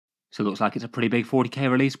So it looks like it's a pretty big 40k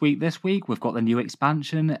release week this week. We've got the new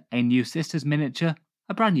expansion, a new Sisters miniature,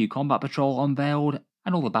 a brand new combat patrol unveiled,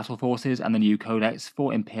 and all the battle forces and the new codex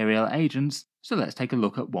for Imperial Agents. So let's take a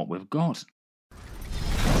look at what we've got.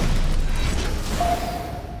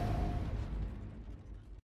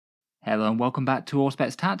 Hello and welcome back to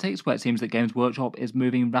Auspex Tactics, where it seems that Games Workshop is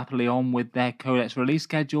moving rapidly on with their codex release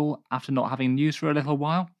schedule after not having news for a little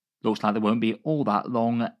while. Looks like there won't be all that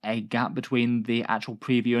long a gap between the actual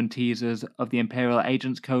preview and teasers of the Imperial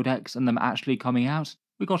Agents Codex and them actually coming out.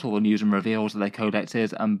 We got all the news and reveals of their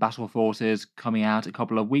codexes and Battleforces coming out a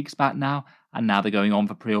couple of weeks back now, and now they're going on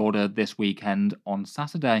for pre-order this weekend on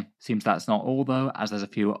Saturday. Seems that's not all though, as there's a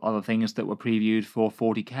few other things that were previewed for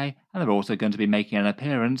 40k, and they're also going to be making an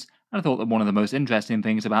appearance. And I thought that one of the most interesting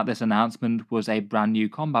things about this announcement was a brand new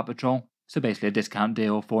combat patrol. So basically a discount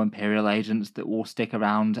deal for Imperial Agents that will stick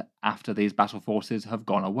around after these battle forces have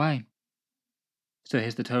gone away. So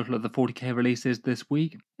here's the total of the 40k releases this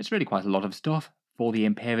week. It's really quite a lot of stuff. For the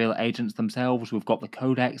Imperial Agents themselves, we've got the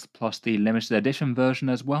Codex plus the limited edition version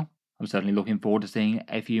as well. I'm certainly looking forward to seeing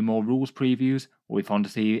a few more rules previews. We'll be fun to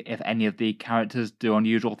see if any of the characters do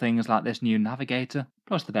unusual things like this new navigator,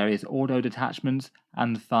 plus the various Ordo detachments,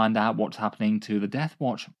 and find out what's happening to the Death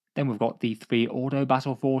Watch. Then we've got the 3 Ordo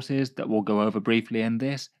battle forces that we'll go over briefly in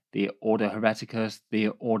this, the Ordo Hereticus, the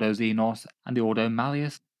Ordo Xenos, and the Ordo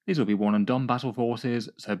Malleus. These will be one and done battle forces,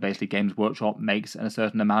 so basically Games Workshop makes a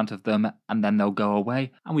certain amount of them and then they'll go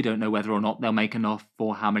away, and we don't know whether or not they'll make enough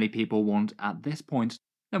for how many people want at this point.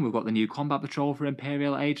 Then we've got the new combat patrol for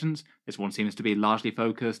Imperial Agents. This one seems to be largely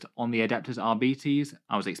focused on the Adeptus Arbites.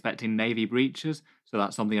 I was expecting Navy Breaches, so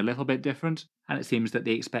that's something a little bit different. And it seems that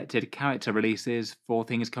the expected character releases for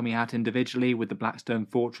things coming out individually with the Blackstone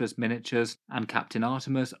Fortress miniatures and Captain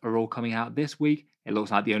Artemis are all coming out this week. It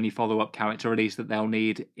looks like the only follow-up character release that they'll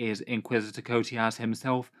need is Inquisitor Kotias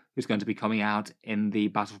himself, who's going to be coming out in the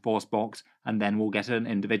Battleforce box, and then we'll get an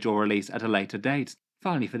individual release at a later date.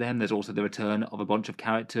 Finally for them, there's also the return of a bunch of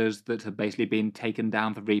characters that have basically been taken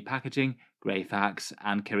down for repackaging, Greyfax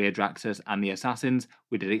and Kyria Draxus and the Assassins.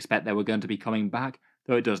 We did expect they were going to be coming back,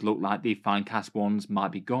 though it does look like the Finecast ones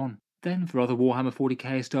might be gone. Then for other Warhammer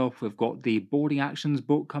 40k stuff, we've got the Boarding Actions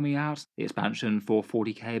book coming out, the expansion for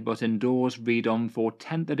 40k but indoors redone for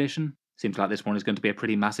 10th edition. Seems like this one is going to be a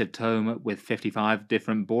pretty massive tome with 55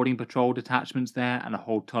 different boarding patrol detachments there and a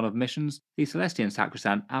whole ton of missions. The Celestian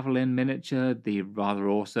Sacresatn Aveline miniature, the rather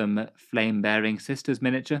awesome flame-bearing Sisters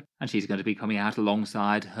miniature, and she's going to be coming out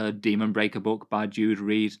alongside her Demon Breaker book by Jude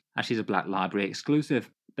Reed, and she's a Black Library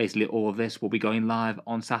exclusive. Basically all of this will be going live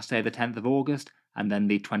on Saturday the 10th of August, and then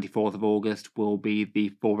the 24th of August will be the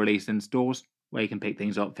full release in stores, where you can pick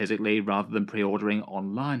things up physically rather than pre-ordering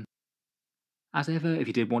online. As ever, if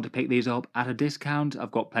you did want to pick these up at a discount, I've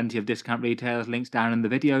got plenty of discount retailers links down in the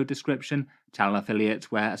video description, channel affiliates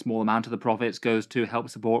where a small amount of the profits goes to help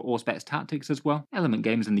support Auspex Tactics as well, Element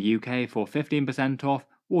Games in the UK for 15% off,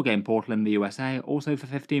 Wargame Portal in the USA also for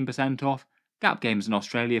 15% off, Gap Games in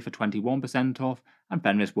Australia for 21% off, and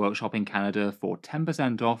Fenris Workshop in Canada for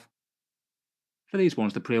 10% off. For these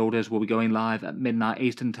ones, the pre-orders will be going live at midnight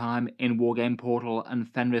Eastern Time in Wargame Portal and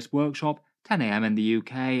Fenris Workshop, 10 AM in the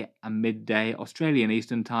UK, and midday Australian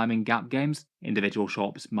Eastern Time in Gap Games. Individual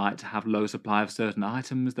shops might have low supply of certain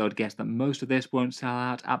items, though I'd guess that most of this won't sell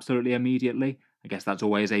out absolutely immediately. I guess that's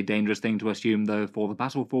always a dangerous thing to assume though for the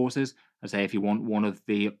battle forces. I'd say if you want one of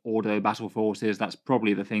the Ordo battle forces, that's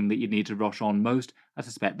probably the thing that you need to rush on most. I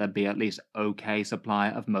suspect there'd be at least okay supply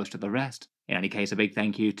of most of the rest. In any case, a big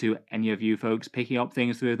thank you to any of you folks picking up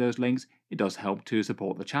things through those links. It does help to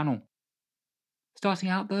support the channel. Starting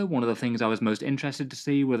out though, one of the things I was most interested to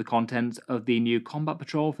see were the contents of the new combat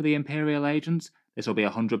patrol for the Imperial Agents. This will be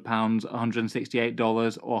 £100,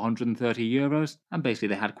 $168 or €130, and basically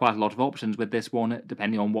they had quite a lot of options with this one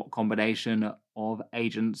depending on what combination of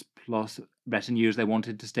agents plus retinues they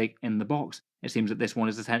wanted to stick in the box. It seems that this one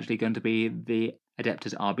is essentially going to be the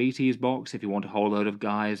Adeptus Arbites box if you want a whole load of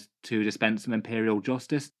guys to dispense some Imperial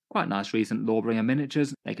justice. Quite nice recent Lawbringer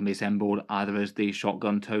miniatures. They can be assembled either as the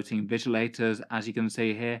shotgun-toting Vigilators, as you can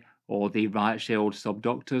see here, or the Riot Shield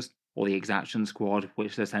Subductors, or the Exaction Squad,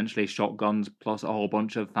 which is essentially shotguns plus a whole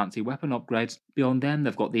bunch of fancy weapon upgrades. Beyond them,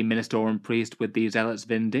 they've got the Ministorum Priest with the Zealots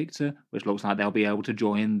Vindictor, which looks like they'll be able to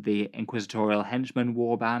join the Inquisitorial Henchman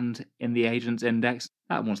warband in the Agents Index.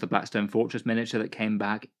 That one's the Blackstone Fortress miniature that came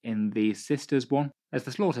back in the Sisters one. There's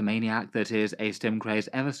the Slaughter Maniac that is a Stimcrazed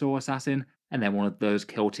Eversaw assassin, and then one of those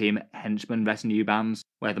Kill Team Henchman retinue bands,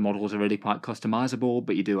 where the models are really quite customizable,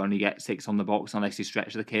 but you do only get 6 on the box unless you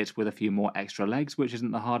stretch the kit with a few more extra legs, which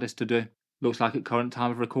isn't the hardest to do. Looks like at current time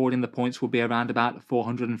of recording the points will be around about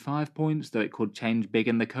 405 points, though it could change big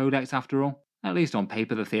in the codex after all. At least on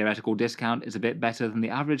paper the theoretical discount is a bit better than the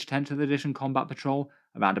average 10th edition Combat Patrol,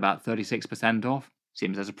 around about 36% off.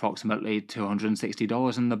 Seems there's approximately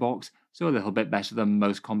 $260 in the box, so a little bit better than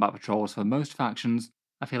most Combat Patrols for most factions.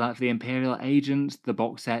 I feel like for the Imperial Agents, the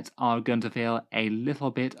box sets are going to feel a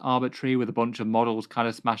little bit arbitrary with a bunch of models kind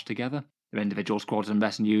of smashed together. Their individual squads and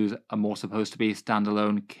retinues are more supposed to be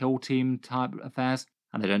standalone kill team type affairs,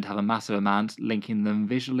 and they don't have a massive amount linking them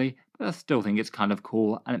visually, but I still think it's kind of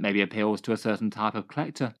cool and it maybe appeals to a certain type of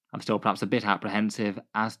collector. I'm still perhaps a bit apprehensive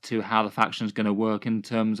as to how the faction's going to work in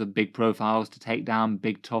terms of big profiles to take down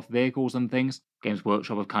big tough vehicles and things. Games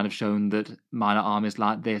Workshop have kind of shown that minor armies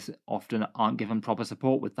like this often aren't given proper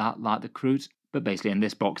support with that, like the Kroot. But basically in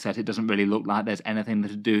this box set it doesn't really look like there's anything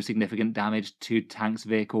that would do significant damage to tanks,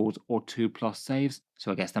 vehicles, or 2+ saves,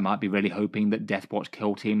 so I guess they might be really hoping that Deathwatch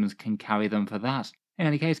kill teams can carry them for that. In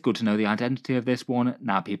any case, good to know the identity of this one.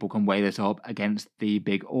 Now people can weigh this up against the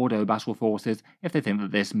big Ordo Battleforces if they think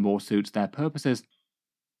that this more suits their purposes.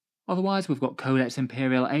 Otherwise, we've got Codex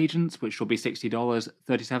Imperial Agents, which will be $60,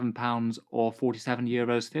 £37 or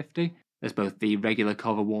 €47.50. There's both the regular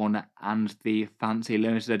cover one and the fancy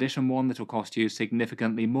limited edition one that will cost you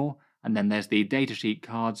significantly more. And then there's the datasheet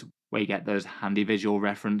cards, where you get those handy visual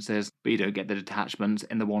references, but you don't get the detachments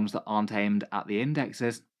in the ones that aren't aimed at the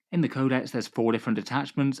indexes. In the Codex, there's 4 different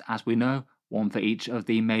detachments, as we know, one for each of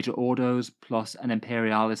the major Ordos, plus an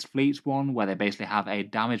Imperialist Fleets one, where they basically have a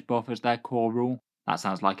damage buff as their core rule. That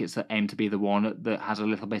sounds like it's aimed to be the one that has a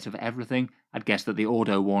little bit of everything. I'd guess that the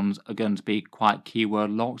Ordo ones are going to be quite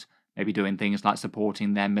keyword locked, maybe doing things like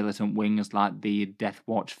supporting their militant wings like the Death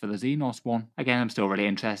Watch for the Xenos one. Again, I'm still really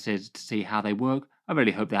interested to see how they work. I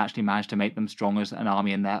really hope they actually manage to make them strong as an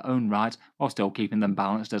army in their own right, while still keeping them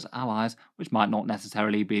balanced as allies, which might not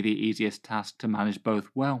necessarily be the easiest task to manage both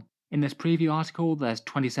well. In this preview article, there's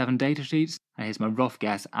 27 datasheets, and here's my rough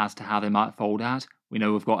guess as to how they might fold out. We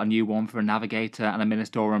know we've got a new one for a Navigator and a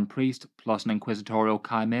Ministorum Priest, plus an Inquisitorial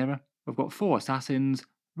Chimera. We've got 4 Assassins,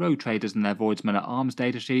 Road Traders and their Voidsmen at Arms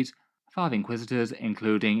datasheet, 5 Inquisitors,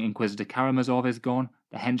 including Inquisitor Karamazov is gone,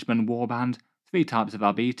 the Henchman Warband, 3 types of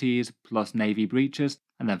Arbites, plus Navy Breachers,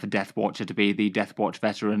 and then for Deathwatcher to be the Deathwatch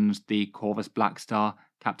Veterans, the Corvus Blackstar,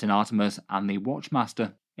 Captain Artemis, and the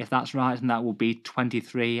Watchmaster. If that's right, then that will be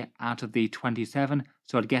 23 out of the 27,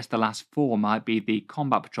 so I'd guess the last 4 might be the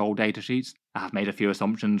Combat Patrol datasheets. I have made a few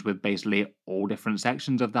assumptions with basically all different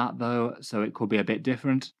sections of that though, so it could be a bit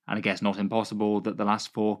different, and I guess not impossible that the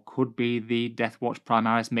last 4 could be the Deathwatch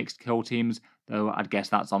Primaris mixed kill teams, though I'd guess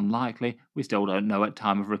that's unlikely. We still don't know at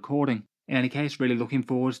time of recording. In any case, really looking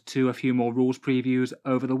forward to a few more rules previews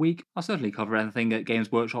over the week. I'll certainly cover anything that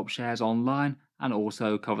Games Workshop shares online, and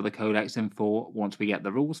also cover the Codex in full once we get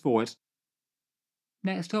the rules for it.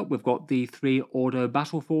 Next up, we've got the 3 Ordo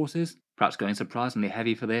Battleforces, perhaps going surprisingly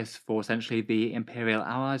heavy for this, for essentially the Imperial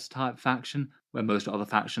Allies type faction, where most other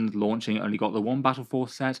factions launching only got the 1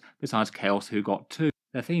 Battleforce set, besides Chaos who got 2.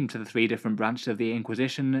 They're themed to the 3 different branches of the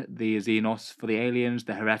Inquisition, the Xenos for the aliens,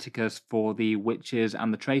 the Hereticus for the witches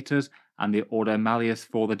and the traitors, and the Ordo Malleus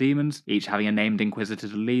for the demons, each having a named Inquisitor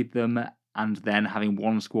to lead them, and then having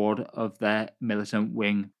 1 squad of their militant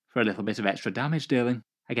wing for a little bit of extra damage dealing.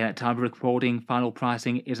 Again, at time of recording, final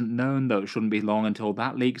pricing isn't known, though it shouldn't be long until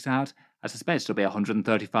that leaks out. I suspect it'll be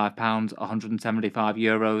 £135,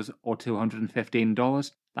 €175 or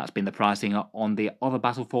 $215. That's been the pricing on the other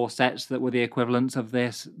Battleforce sets that were the equivalents of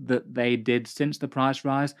this that they did since the price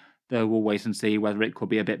rise, though we'll wait and see whether it could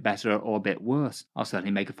be a bit better or a bit worse. I'll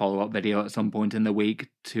certainly make a follow-up video at some point in the week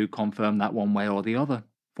to confirm that one way or the other.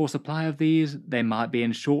 For supply of these, they might be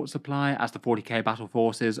in short supply, as the 40k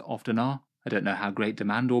Battleforces often are. I don't know how great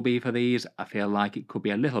demand will be for these. I feel like it could be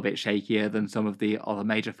a little bit shakier than some of the other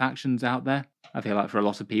major factions out there. I feel like for a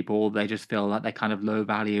lot of people, they just feel like they're kind of low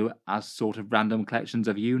value as sort of random collections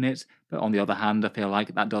of units, but on the other hand, I feel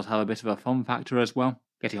like that does have a bit of a fun factor as well.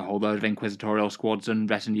 Getting a whole load of Inquisitorial squads and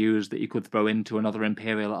retinues that you could throw into another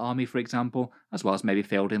Imperial army, for example, as well as maybe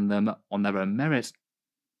fielding them on their own merits.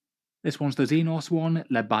 This one's the Xenos one,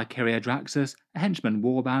 led by Kyria Draxus, a henchman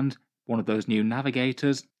warband, one of those new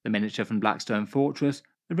navigators, the miniature from Blackstone Fortress,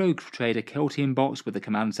 the Rogue Trader kill team box with the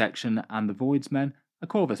command section and the Voidsmen, a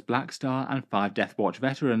Corvus Blackstar, and 5 Deathwatch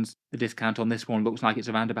veterans. The discount on this one looks like it's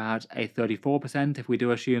around about a 34% if we do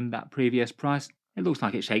assume that previous price. It looks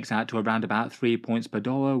like it shakes out to around about 3 points per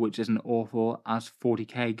dollar, which isn't awful as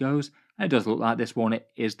 40k goes. And it does look like this one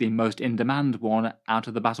is the most in-demand one out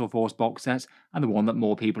of the Battleforce box sets, and the one that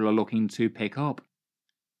more people are looking to pick up.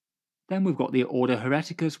 Then we've got the Ordo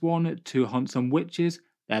Hereticus one to hunt some witches.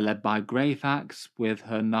 They're led by Greyfax with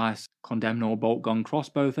her nice Condemnor bolt gun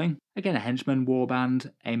crossbow thing. Again, a henchman warband,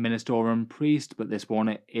 a Ministorum priest, but this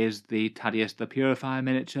one is the Thaddeus the Purifier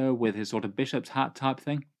miniature with his sort of bishop's hat type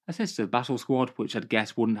thing. A Sisters Battle Squad, which I'd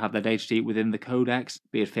guess wouldn't have their data sheet within the Codex,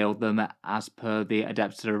 but it filled them as per the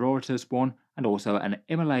Adeptus Sororitas one, and also an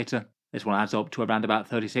Immolator. This one adds up to around about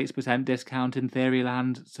 36% discount in Theory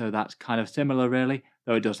Land, so that's kind of similar really,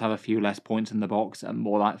 though it does have a few less points in the box at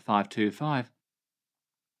more like 525.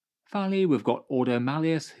 Finally, we've got Ordo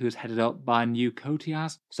Malleus, who's headed up by New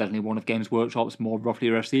Cotias, certainly one of Games Workshop's more roughly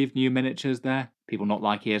received new miniatures there. People not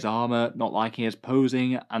liking his armour, not liking his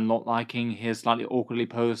posing, and not liking his slightly awkwardly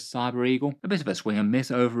posed Cyber Eagle. A bit of a swing and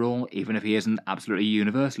miss overall, even if he isn't absolutely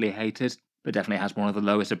universally hated, but definitely has one of the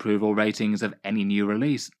lowest approval ratings of any new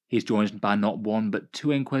release. He's joined by not one but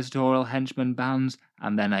two Inquisitorial Henchman bands,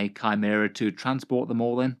 and then a Chimera to transport them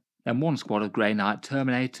all in. Then one squad of Grey Knight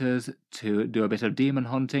Terminators to do a bit of demon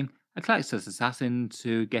hunting, a Sacresatn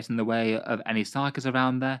to get in the way of any psychers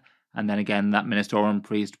around there, and then again that Ministorum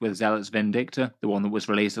priest with Zealot's Vindictor, the one that was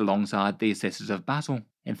released alongside the Sisters of Battle.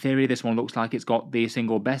 In theory, this one looks like it's got the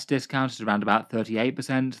single best discount at around about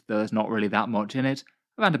 38%, though there's not really that much in it.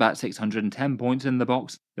 Around about 610 points in the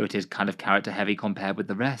box, though it is kind of character heavy compared with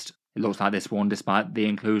the rest. It looks like this one, despite the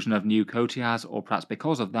inclusion of new Cotias, or perhaps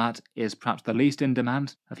because of that, is perhaps the least in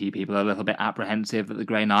demand. A few people are a little bit apprehensive that the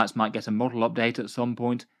Grey Knights might get a model update at some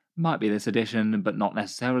point. Might be this edition, but not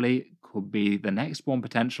necessarily. Could be the next one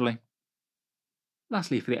potentially.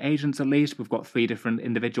 Lastly, for the agents at least, we've got 3 different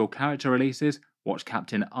individual character releases. Watch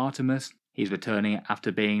Captain Artemis. He's returning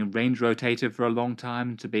after being range rotated for a long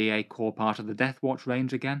time to be a core part of the Death Watch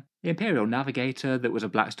range again. The Imperial Navigator that was a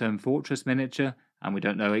Blackstone Fortress miniature, and we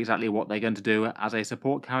don't know exactly what they're going to do as a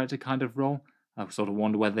support character kind of role. I sort of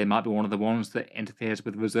wonder whether they might be one of the ones that interferes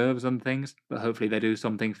with reserves and things, but hopefully they do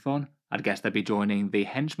something fun. I'd guess they'd be joining the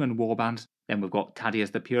Henchman Warband. Then we've got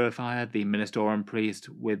Thaddeus the Purifier, the Ministorum priest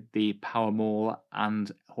with the Power Maul and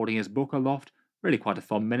holding his book aloft. Really quite a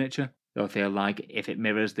fun miniature, though I feel like if it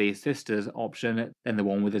mirrors the Sisters option, then the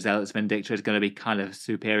one with the Zealot's Vindictor is going to be kind of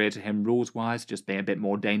superior to him rules-wise, just being a bit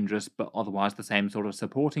more dangerous, but otherwise the same sort of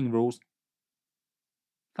supporting rules.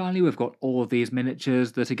 Finally, we've got all of these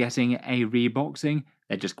miniatures that are getting a reboxing.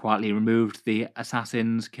 They just quietly removed the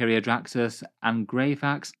Assassins, Kyriodraxus and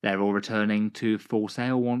Greyfax. They're all returning to full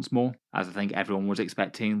sale once more, as I think everyone was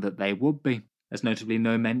expecting that they would be. There's notably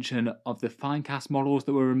no mention of the Finecast models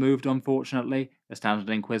that were removed unfortunately. The Standard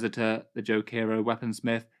Inquisitor, the Jokero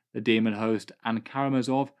Weaponsmith, the Demon Host and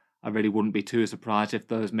Karamazov. I really wouldn't be too surprised if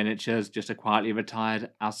those miniatures just are quietly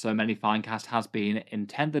retired, as so many Finecast has been in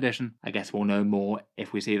 10th edition. I guess we'll know more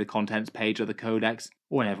if we see the contents page of the Codex,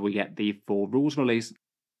 or whenever we get the full rules release.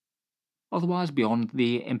 Otherwise, beyond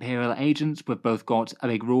the Imperial Agents, we've both got a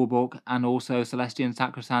big rulebook and also Celestian,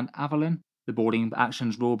 Sacresatn, Aveline. The Boarding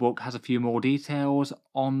Actions rulebook has a few more details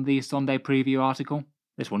on the Sunday preview article.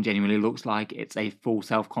 This one genuinely looks like it's a full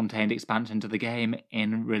self-contained expansion to the game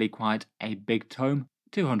in really quite a big tome.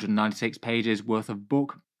 296 pages worth of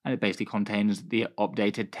book, and it basically contains the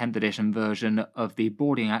updated 10th edition version of the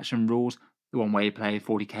boarding action rules, the one where you play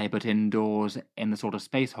 40k but indoors in the sort of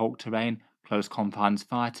Space Hulk terrain, close confines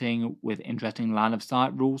fighting with interesting line of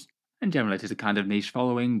sight rules. And generally it is a kind of niche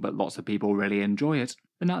following, but lots of people really enjoy it.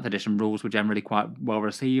 The 9th edition rules were generally quite well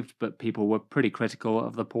received, but people were pretty critical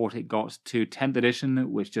of the port it got to 10th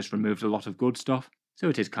edition, which just removed a lot of good stuff. So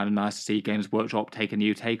it is kind of nice to see Games Workshop take a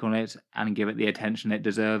new take on it and give it the attention it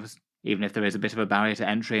deserves, even if there is a bit of a barrier to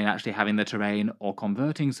entry in actually having the terrain or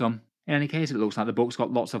converting some. In any case, it looks like the book's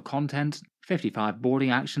got lots of content, 55 boarding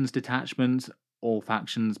actions detachments, all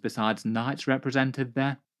factions besides knights represented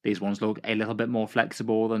there. These ones look a little bit more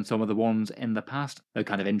flexible than some of the ones in the past, though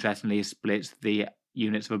kind of interestingly splits the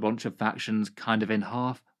units of a bunch of factions kind of in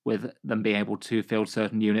half, with them being able to field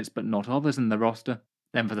certain units but not others in the roster.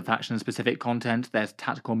 Then for the faction-specific content, there's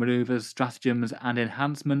tactical maneuvers, stratagems, and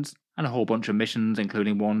enhancements, and a whole bunch of missions,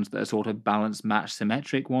 including ones that are sort of balanced match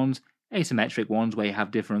symmetric ones, asymmetric ones where you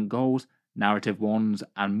have different goals, narrative ones,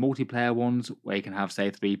 and multiplayer ones where you can have, say,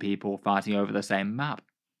 3 people fighting over the same map.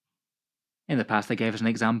 In the past, they gave us an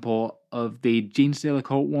example of the Genestealer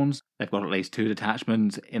cult ones. They've got at least 2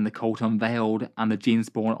 detachments in the Cult Unveiled and the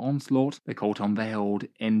Genespawn Onslaught. The Cult Unveiled,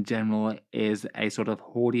 in general, is a sort of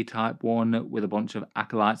horde type one with a bunch of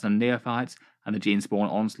acolytes and neophytes, and the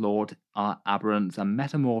Genespawn Onslaught are aberrants and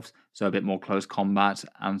metamorphs, so a bit more close combat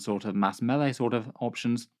and sort of mass melee sort of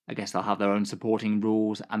options. I guess they'll have their own supporting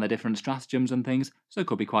rules and the different stratagems and things, so it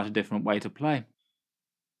could be quite a different way to play.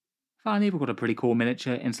 Finally, we've got a pretty cool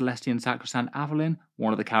miniature in Celestian Sacresatn Aveline,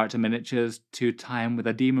 one of the character miniatures to tie in with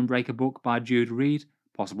a Demon Breaker book by Jude Reed,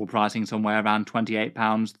 possible pricing somewhere around £28,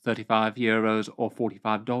 €35 or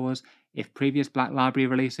 $45 if previous Black Library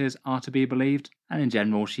releases are to be believed, and in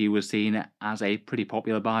general she was seen as a pretty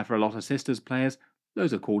popular buy for a lot of Sisters players.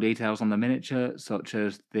 Loads of cool details on the miniature, such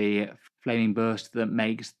as the flaming burst that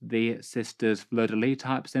makes the Sisters fleur-de-lis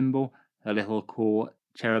type symbol, her little cool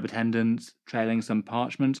cherub attendants trailing some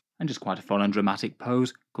parchment, and just quite a fun and dramatic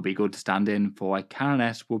pose. Could be good to stand in for a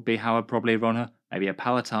Caroness would be how I'd probably run her, maybe a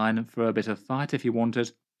Palatine for a bit of fight if you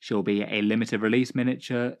wanted. She'll be a limited release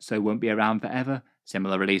miniature, so won't be around forever.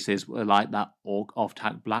 Similar releases were like that Orc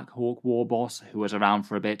off-tack Black Hawk war boss who was around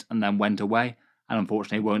for a bit and then went away, and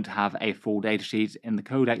unfortunately won't have a full datasheet in the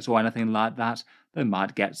codex or anything like that. They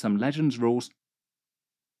might get some Legends rules.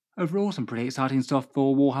 Overall, some pretty exciting stuff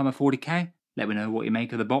for Warhammer 40k. Let me know what you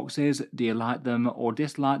make of the boxes, do you like them or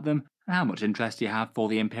dislike them, and how much interest you have for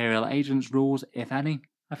the Imperial Agents rules, if any.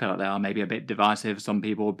 I feel like they are maybe a bit divisive, some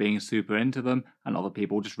people being super into them, and other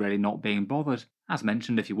people just really not being bothered. As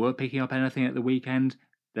mentioned, if you were picking up anything at the weekend,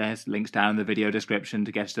 there's links down in the video description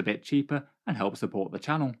to get it a bit cheaper and help support the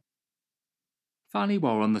channel. Finally,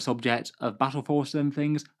 while we're on the subject of Battleforces and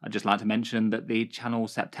things, I'd just like to mention that the channel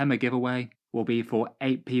September giveaway will be for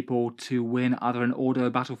 8 people to win either an Ordo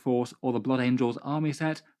Battleforce or the Blood Angels army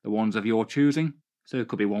set, the ones of your choosing. So it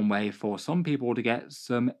could be one way for some people to get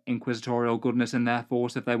some inquisitorial goodness in their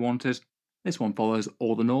force if they wanted. This one follows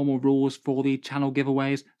all the normal rules for the channel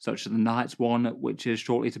giveaways, such as the Knights one, which is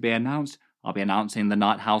shortly to be announced. I'll be announcing the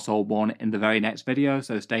Knight Household one in the very next video,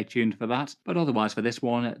 so stay tuned for that. But otherwise for this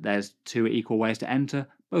one, there's 2 equal ways to enter,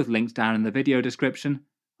 both links down in the video description.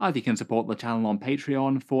 Either you can support the channel on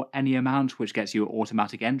Patreon for any amount, which gets you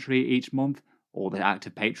automatic entry each month, or the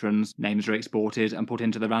active patrons' names are exported and put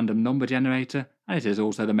into the random number generator, and it is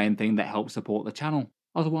also the main thing that helps support the channel.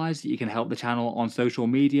 Otherwise, you can help the channel on social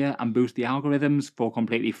media and boost the algorithms for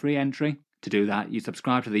completely free entry. To do that, you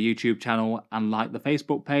subscribe to the YouTube channel and like the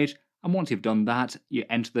Facebook page, and once you've done that, you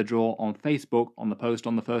enter the draw on Facebook on the post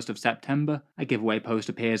on the 1st of September. A giveaway post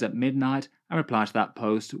appears at midnight, and reply to that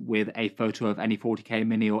post with a photo of any 40k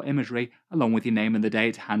mini or imagery, along with your name and the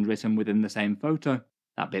date handwritten within the same photo.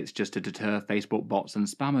 That bit's just to deter Facebook bots and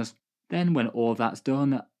spammers. Then when all of that's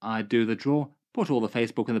done, I do the draw, put all the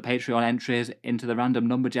Facebook and the Patreon entries into the random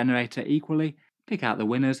number generator equally, pick out the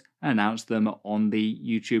winners and announce them on the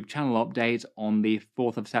YouTube channel update on the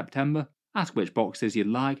 4th of September, ask which boxes you'd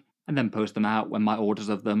like, and then post them out when my orders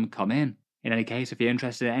of them come in. In any case, if you're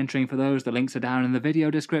interested in entering for those, the links are down in the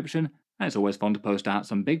video description, and it's always fun to post out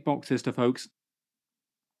some big boxes to folks.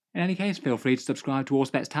 In any case, feel free to subscribe to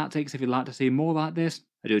Auspex Tactics if you'd like to see more like this.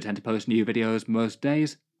 I do tend to post new videos most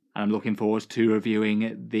days, and I'm looking forward to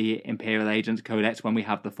reviewing the Imperial Agents Codex when we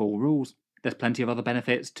have the full rules. There's plenty of other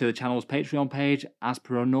benefits to the channel's Patreon page. As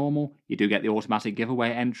per normal, you do get the automatic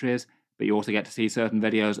giveaway entries, but you also get to see certain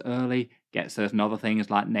videos early, get certain other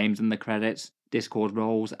things like names in the credits, Discord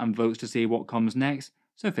roles, and votes to see what comes next,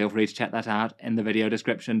 so feel free to check that out in the video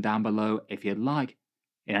description down below if you'd like.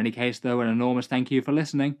 In any case though, an enormous thank you for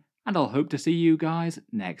listening, and I'll hope to see you guys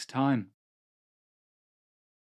next time.